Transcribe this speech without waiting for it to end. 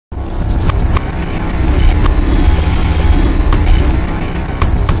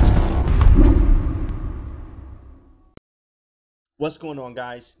What's going on,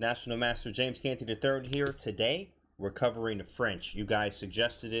 guys? National Master James Canty III here. Today, we're covering the French. You guys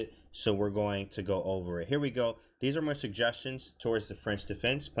suggested it, so we're going to go over it. Here we go. These are my suggestions towards the French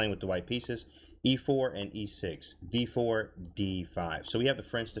defense, playing with the white pieces. E4 and E6, D4, D5. So we have the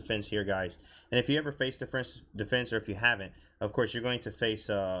French defense here, guys. And if you ever face the French defense, or if you haven't, of course, you're going to face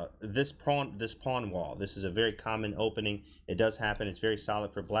this pawn wall. This is a very common opening. It does happen. It's very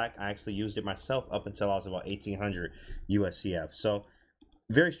solid for black. I actually used it myself up until I was about 1800 USCF. So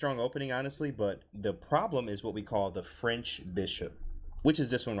very strong opening, honestly. But the problem is what we call the French bishop, which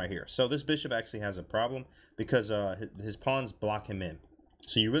is this one right here. So this bishop actually has a problem because his pawns block him in.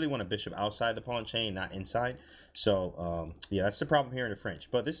 So you really want a bishop outside the pawn chain, not inside. So yeah, that's the problem here in the French.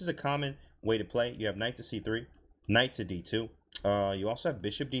 But this is a common way to play. You have knight to c3, knight to d2. You also have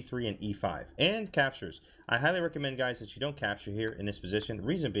bishop d3 and e5 and captures. I highly recommend, guys, that you don't capture here in this position. The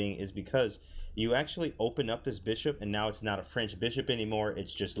reason being is because you actually open up this bishop, and now it's not a French bishop anymore.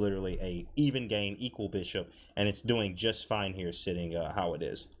 It's just literally a even game, equal bishop, and it's doing just fine here sitting how it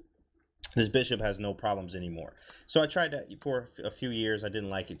is. This bishop has no problems anymore. So I tried that for a few years. I didn't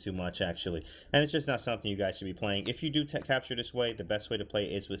like it too much, actually. And it's just not something you guys should be playing. If you do capture this way, the best way to play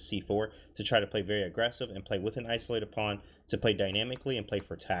is with c4, to try to play very aggressive and play with an isolated pawn, to play dynamically and play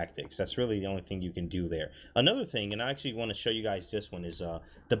for tactics. That's really the only thing you can do there. Another thing, and I actually want to show you guys this one, is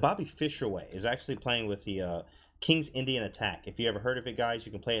the Bobby Fischer way is actually playing with the King's Indian attack. If you ever heard of it, guys,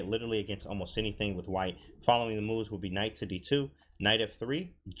 you can play it literally against almost anything with white. Following the moves would be knight to d2, knight f3,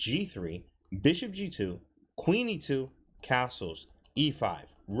 g3, bishop g2, queen e2, castles, e5,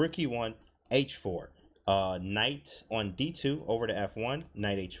 rook e1, h4, knight on d2 over to f1,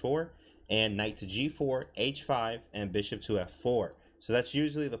 knight h4, and knight to g4, h5, and bishop to f4. So that's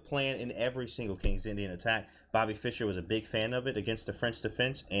usually the plan in every single King's Indian attack. Bobby Fischer was a big fan of it against the French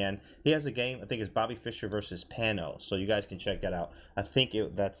defense, and he has a game, I think it's Bobby Fischer versus Pano, so you guys can check that out. I think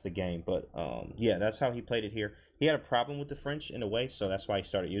that's the game, but yeah, that's how he played it here. He had a problem with the French in a way, so that's why he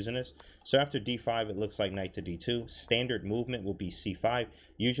started using this. So after d5, it looks like knight to d2. Standard movement will be c5.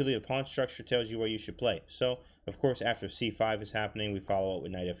 Usually the pawn structure tells you where you should play. So, of course, after c5 is happening, we follow up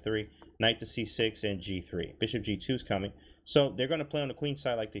with knight f3, knight to c6, and g3. Bishop g2 is coming. So they're going to play on the queen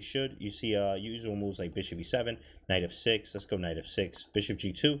side like they should. You see usual moves like bishop e7, knight f6. Let's go knight f6, bishop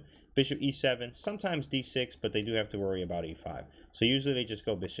g2, bishop e7, sometimes d6, but they do have to worry about e5. So usually they just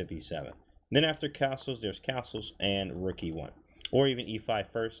go bishop e7. Then after castles, there's castles and rook e1. Or even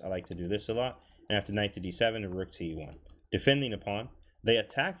e5 first. I like to do this a lot. And after knight to d7, rook to e1. Defending the pawn. They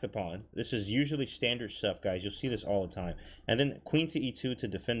attack the pawn. This is usually standard stuff, guys. You'll see this all the time. And then queen to e2 to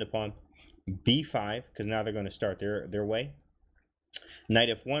defend the pawn. b5, because now they're going to start their way. Knight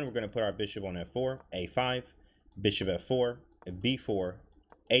f1, we're going to put our bishop on f4. a5, bishop f4, b4,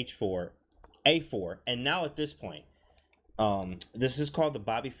 h4, a4. And now at this point, this is called the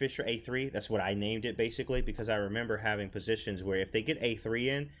Bobby Fischer A3. That's what I named it, basically, because I remember having positions where if they get A3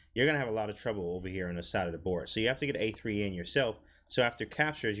 in, you're going to have a lot of trouble over here on the side of the board. So you have to get A3 in yourself. So after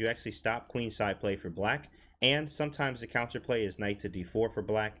captures, you actually stop queenside play for black. And sometimes the counterplay is knight to d4 for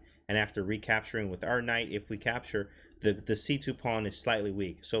black. And after recapturing with our knight, if we capture, the c2 pawn is slightly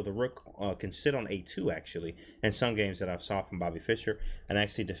weak. So the rook can sit on a2, actually, in some games that I've saw from Bobby Fischer, and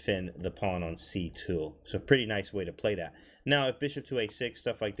actually defend the pawn on c2. So pretty nice way to play that. Now, if bishop to a6,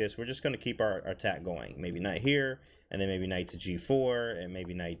 stuff like this, we're just going to keep our attack going. Maybe knight here, and then maybe knight to g4, and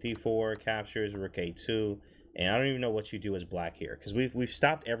maybe knight d4, captures, rook a2. And I don't even know what you do as black here, because we've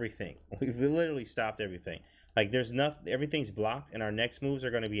stopped everything. We've literally stopped everything. Like, there's nothing, everything's blocked, and our next moves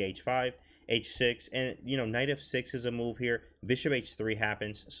are going to be h5, h6, and, you know, knight f6 is a move here. Bishop h3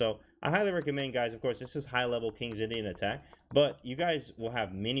 happens. So I highly recommend, guys, of course, this is high-level King's Indian attack, but you guys will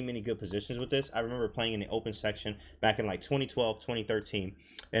have many, many good positions with this. I remember playing in the open section back in, like, 2012, 2013,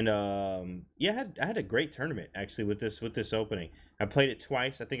 and, yeah, I had a great tournament, actually, with this opening. I played it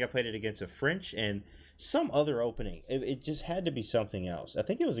twice. I think I played it against a French and some other opening. It just had to be something else. I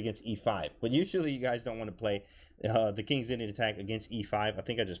think it was against e5, but usually you guys don't want to play the King's Indian attack against e5. I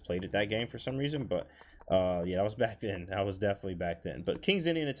think I just played it that game for some reason, but yeah, that was back then. That was definitely back then. But King's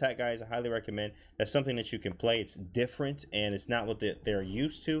Indian attack, guys, I highly recommend. That's something that you can play. It's different, and it's not what they're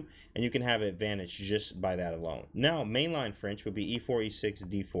used to, and you can have an advantage just by that alone. Now, mainline French would be e4, e6,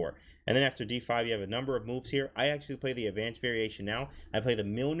 d4. And then after d5, you have a number of moves here. I actually play the advanced variation now. I play the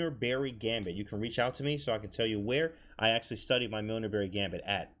Milner-Berry Gambit. You can reach out to me so I can tell you where I actually studied my Milner-Berry Gambit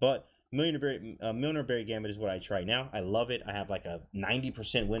at. But Milner-Berry Gambit is what I try now. I love it. I have like a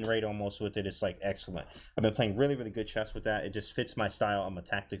 90% win rate almost with it. It's like excellent. I've been playing really, really good chess with that. It just fits my style. I'm a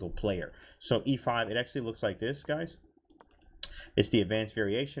tactical player. So e5, it actually looks like this, guys. It's the advanced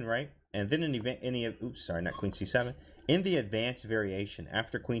variation, right? And then oops, sorry, not queen c7. In the advanced variation,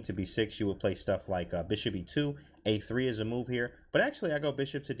 after queen to b6, you would play stuff like bishop e2, a3 is a move here, but actually I go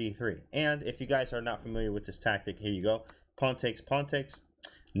bishop to d3. And if you guys are not familiar with this tactic, here you go. Pawn takes,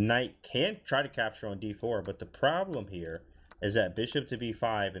 knight can try to capture on d4, but the problem here is that bishop to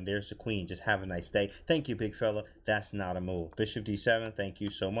b5, and there's the queen. Just have a nice day. Thank you, big fella. That's not a move. Bishop d7, thank you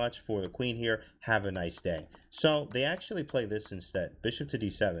so much for the queen here. Have a nice day. So they actually play this instead. Bishop to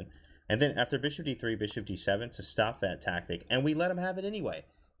d7. And then after bishop d3, bishop d7 to stop that tactic. And we let him have it anyway.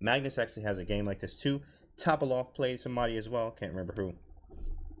 Magnus actually has a game like this too. Topalov played somebody as well. Can't remember who.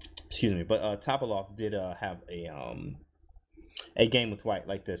 Excuse me. But Topalov did have a game with white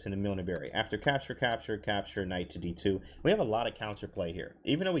like this in the Milneberry. After capture, knight to d2. We have a lot of counterplay here.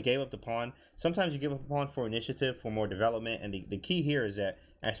 Even though we gave up the pawn, sometimes you give up a pawn for initiative, for more development. And the key here is that,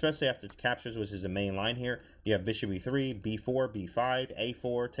 especially after captures, which is the main line here, you have bishop e3, b4, b5,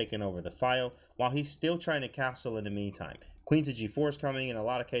 a4, taking over the file, while he's still trying to castle in the meantime. Queen to g4 is coming in a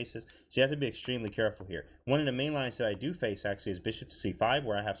lot of cases, so you have to be extremely careful here. One of the main lines that I do face actually is bishop to c5,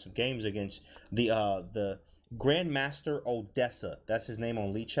 where I have some games against the Grandmaster Odessa. That's his name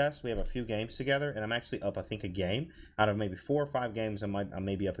on Lee Chess. We have a few games together, and I'm actually up, I think, a game. Out of maybe 4 or 5 games, I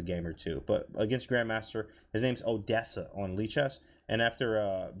may be up a game or 2. But against Grandmaster, his name's Odessa on Lee Chess. And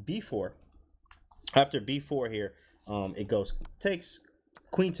after b4 here, it goes takes.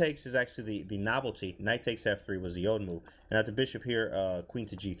 Queen takes is actually the novelty. Knight takes f3 was the old move. And after bishop here, queen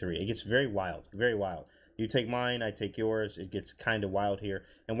to g3. It gets very wild, very wild. You take mine, I take yours. It gets kind of wild here.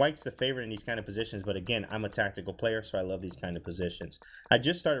 And white's the favorite in these kind of positions. But again, I'm a tactical player, so I love these kind of positions. I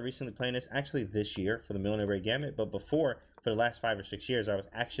just started recently playing this, actually this year, for the Milneberry Gambit. But before, for the last 5 or 6 years, I was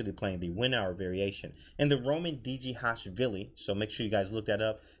actually playing the 1 hour variation. And the Roman Dvortesky, so make sure you guys look that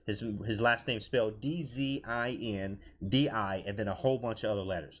up. His last name spelled D-Z-I-N-D-I, and then a whole bunch of other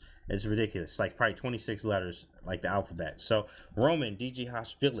letters. It's ridiculous. It's like probably 26 letters, like the alphabet. So Roman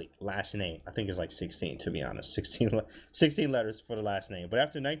Dvortesky, last name. I think it's like 16, to be honest. 16 letters for the last name. But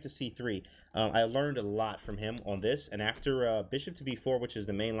after knight to c3, I learned a lot from him on this. And after bishop to b4, which is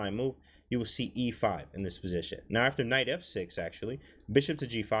the mainline move, you will see e5 in this position. Now after knight f6, actually, bishop to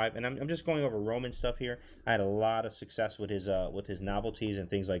g5, and I'm just going over Roman stuff here. I had a lot of success with his novelties and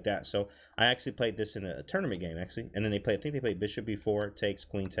things like that. So I actually played this in a tournament game, actually. And then I think they played bishop b4, takes,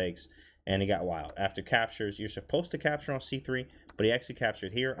 queen takes, and it got wild. After captures, you're supposed to capture on c3, but he actually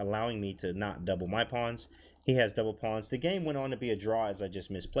captured here, allowing me to not double my pawns. He has double pawns. The game went on to be a draw as I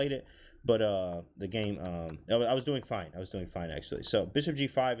just misplayed it. But the game, I was doing fine. I was doing fine, actually. So bishop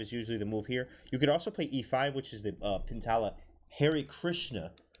g5 is usually the move here. You could also play e5, which is the Pintala Hare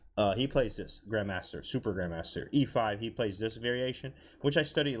Krishna. He plays this, Grandmaster, Super Grandmaster. e5, he plays this variation, which I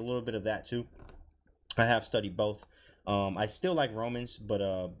studied a little bit of that, too. I have studied both. I still like Romans, but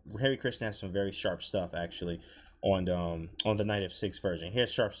Hare Krishna has some very sharp stuff, actually, on the knight f6 version. He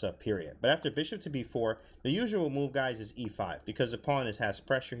has sharp stuff, period. But after bishop to b4, the usual move, guys, is e5, because the pawn has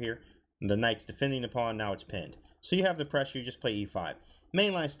pressure here. The knight's defending the pawn, now it's pinned. So you have the pressure, you just play e5.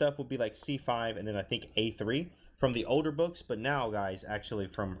 Mainline stuff would be like c5, and then I think a3 from the older books. But now, guys, actually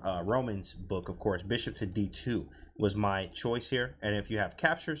from Roman's book, of course, bishop to d2 was my choice here. And if you have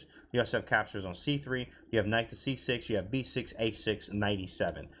captures, you also have captures on c3. You have knight to c6, you have b6, a6, knight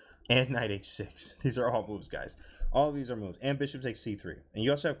e7, and knight h6. These are all moves, guys. All of these are moves. And bishop takes c3. And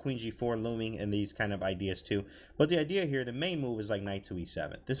you also have queen g4 looming and these kind of ideas too. But the idea here, the main move is like knight to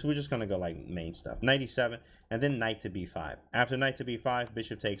e7. This, we're just going to go like main stuff. Knight e7 and then knight to b5. After knight to b5,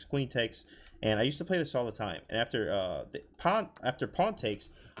 bishop takes, queen takes. And I used to play this all the time. And after pawn takes,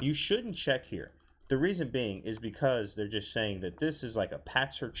 you shouldn't check here. The reason being is because they're just saying that this is like a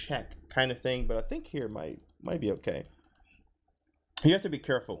patzer check kind of thing. But I think here might be okay. You have to be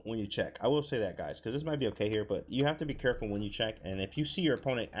careful when you check. I will say that, guys, because this might be okay here, but you have to be careful when you check. And if you see your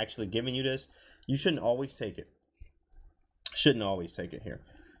opponent actually giving you this, you shouldn't always take it. Shouldn't always take it here.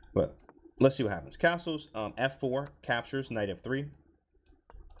 But let's see what happens. Castles, f4, captures, knight f3,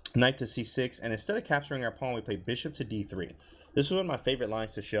 knight to c6. And instead of capturing our pawn, we play bishop to d3. This is one of my favorite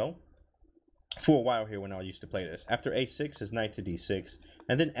lines to show for a while here when I used to play this. After a6 is knight to d6,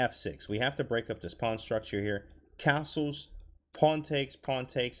 and then f6. We have to break up this pawn structure here. Castles, pawn takes,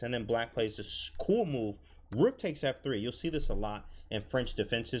 and then black plays this cool move. Rook takes f3. You'll see this a lot in French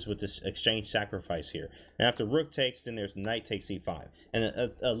defenses with this exchange sacrifice here. And after rook takes, then there's knight takes e5. And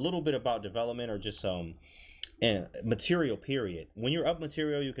a little bit about development or just material, period. When you're up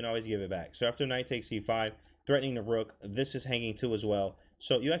material, you can always give it back. So after knight takes e5, threatening the rook, this is hanging too as well.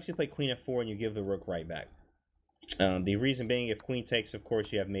 So you actually play queen f4 and you give the rook right back. The reason being, if queen takes, of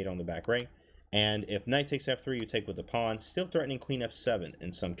course, you have mate on the back right. And if knight takes f3, you take with the pawn, still threatening queen f7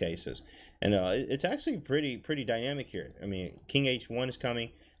 in some cases. And it's actually pretty dynamic here. I mean, king h1 is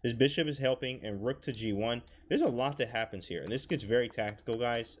coming. This bishop is helping, and rook to g1. There's a lot that happens here, and this gets very tactical,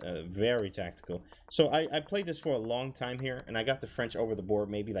 guys. Very tactical. So I played this for a long time here, and I got the French over the board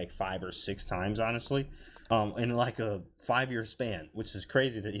maybe like 5 or 6 times, honestly, in like a 5-year span, which is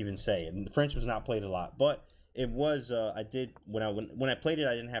crazy to even say. And the French was not played a lot, but it was. I did when I played it,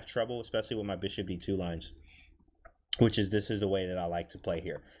 I didn't have trouble, especially with my bishop d2 lines, which is this is the way that I like to play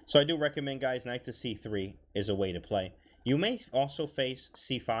here. So I do recommend, guys, knight to c3 is a way to play. You may also face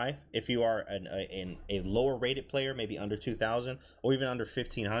c5 if you are a lower rated player, maybe under 2,000 or even under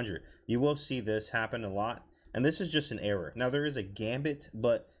 1,500. You will see this happen a lot, and this is just an error. Now, there is a gambit,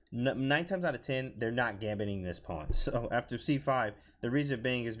 but 9 times out of 10, they're not gambiting this pawn. So after c5, the reason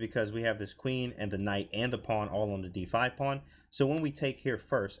being is because we have this queen and the knight and the pawn all on the d5 pawn. So when we take here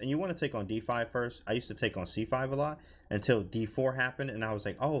first, and you want to take on d5 first, I used to take on c5 a lot until d4 happened, and I was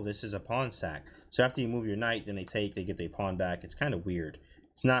like, oh, this is a pawn sack. So after you move your knight, then they get their pawn back. It's kind of weird.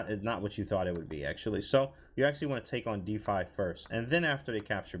 It's not what you thought it would be, actually. So you actually want to take on d5 first, and then after they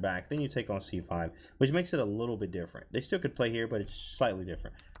capture back, then you take on c5, which makes it a little bit different. They still could play here, but it's slightly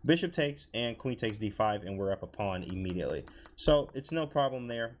different. Bishop takes and queen takes d5, and we're up a pawn immediately. So it's no problem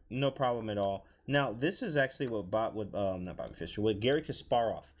there, no problem at all. Now, this is actually what what Gary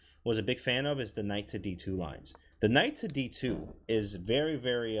Kasparov was a big fan of, is the knight to d2 lines. The knight to d2 is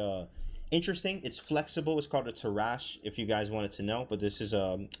very interesting. It's flexible. It's called a Tarrasch, if you guys wanted to know. But this is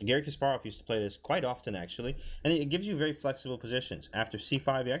Gary Kasparov used to play this quite often, actually, and it gives you very flexible positions. After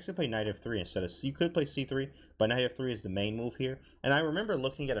c5, you actually play knight f3 instead of you could play c3, but knight f3 is the main move here. And I remember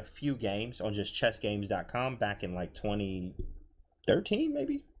looking at a few games on just chessgames.com back in like 2013,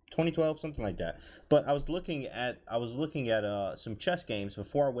 maybe 2012, something like that. But I was looking at some chess games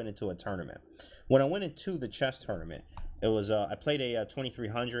before I went into a tournament. When I went into the chess tournament, it was I played a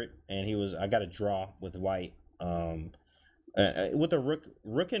 2300, and I got a draw with white with a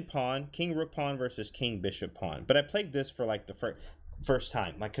rook and pawn, king rook pawn versus king bishop pawn. But I played this for like the first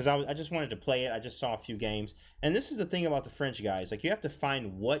time, like, because I just wanted to play it. I just saw a few games, and this is the thing about the French, guys. Like, you have to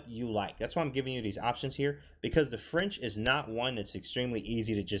find what you like. That's why I'm giving you these options here, because the French is not one that's extremely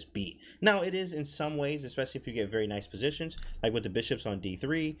easy to just beat. Now, it is in some ways, especially if you get very nice positions, like with the bishops on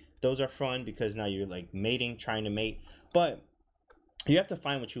d3. Those are fun because now you're like mating, trying to mate, but you have to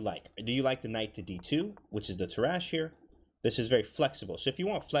find what you like. Do you like the knight to d2, which is the Tarrasch here? This is very flexible. So if you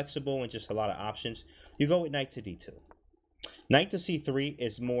want flexible and just a lot of options, you go with knight to d2. Knight to c3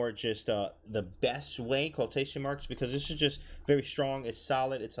 is more just the best way, quotation marks, because this is just very strong. It's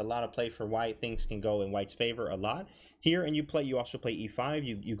solid. It's a lot of play for white. Things can go in white's favor a lot here. And you also play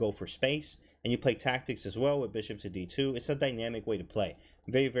e5. You go for space, and you play tactics as well with bishop to d2. It's a dynamic way to play.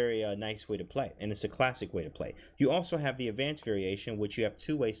 Very nice way to play, and it's a classic way to play. You also have the advanced variation, which you have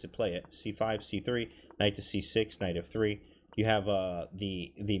 2 ways to play it: c5, c3, knight to c6, knight f3. You have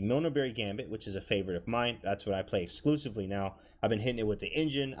the Milnerberry Gambit, which is a favorite of mine. That's what I play exclusively now. I've been hitting it with the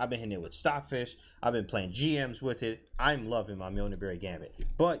engine. I've been hitting it with Stockfish. I've been playing GMs with it. I'm loving my Milnerberry Gambit.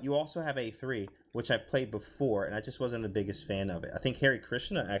 But you also have A3, which I played before, and I just wasn't the biggest fan of it. I think Harry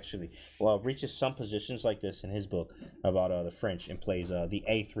Krishna actually reaches some positions like this in his book about the French, and plays the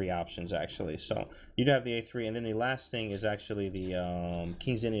A3 options, actually. So you do have the A3, and then the last thing is actually the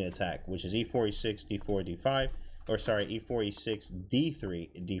King's Indian attack, which is E4, E6, D4, D5. Or sorry, e4, e6,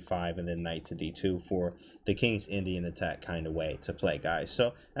 d3, d5, and then knight to d2 for the King's Indian attack kind of way to play, guys.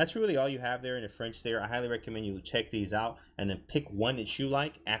 So that's really all you have there in the French there. I highly recommend you check these out and then pick one that you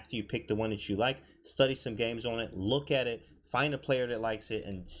like. After you pick the one that you like, study some games on it, look at it, find a player that likes it,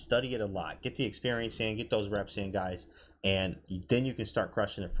 and study it a lot. Get the experience in, get those reps in, guys, and then you can start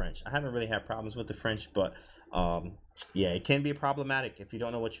crushing the French. I haven't really had problems with the French, but yeah, it can be problematic if you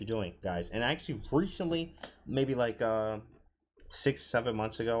don't know what you're doing, guys. And actually recently, maybe like 6-7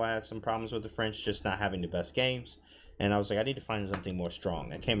 months ago, I had some problems with the French, just not having the best games, and I was like, I need to find something more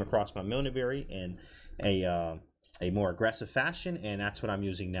strong. I came across my Milnerberry in a more aggressive fashion, and that's what I'm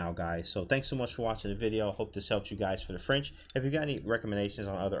using now, guys. So thanks so much for watching the video. Hope this helps you guys for the French. If you got any recommendations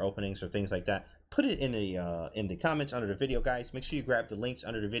on other openings or things like that, put it in the comments under the video, guys. Make sure you grab the links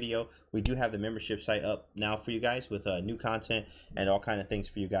under the video. We do have the membership site up now for you guys with new content and all kind of things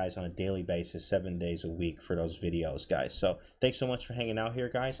for you guys on a daily basis, 7 days a week for those videos, guys. So thanks so much for hanging out here,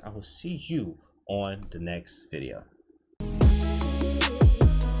 guys. I will see you on the next video.